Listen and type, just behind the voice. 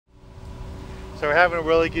So we're having a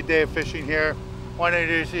really good day of fishing here. I want to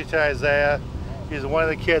introduce you to Isaiah. He's one of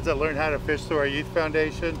the kids that learned how to fish through our youth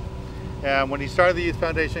foundation. And when he started the youth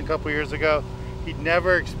foundation a couple years ago, he'd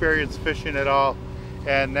never experienced fishing at all.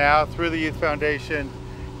 And now through the youth foundation,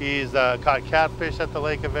 he's caught catfish at the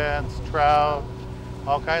lake events, trout,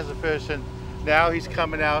 all kinds of fish. And now he's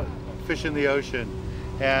coming out fishing the ocean.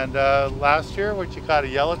 And last year, you caught a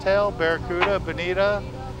yellowtail, barracuda, bonita,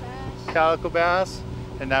 calico bass,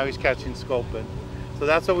 and now he's catching sculpin. So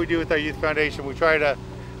that's what we do with our youth foundation. We try to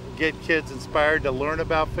get kids inspired to learn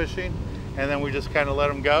about fishing, and then we just kind of let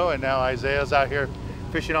them go. And now Isaiah's out here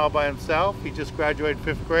fishing all by himself. He just graduated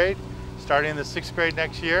 5th grade, starting the 6th grade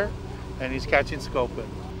next year, and he's catching sculpin.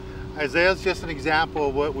 Isaiah's just an example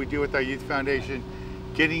of what we do with our youth foundation,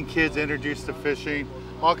 getting kids introduced to fishing.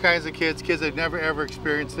 All kinds of kids that have never ever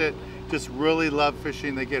experienced it, just really love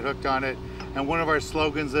fishing. They get hooked on it. And one of our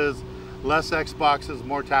slogans is less X boxes,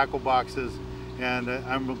 more tackle boxes. And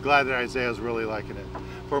I'm glad that Isaiah's really liking it.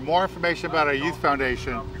 For more information about our youth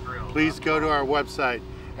foundation, please go to our website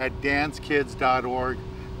at danskids.org.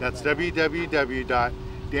 That's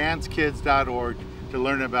www.danskids.org to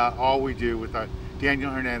learn about all we do with our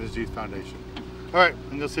Daniel Hernandez Youth Foundation. All right,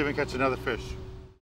 I'm gonna see if we can catch another fish.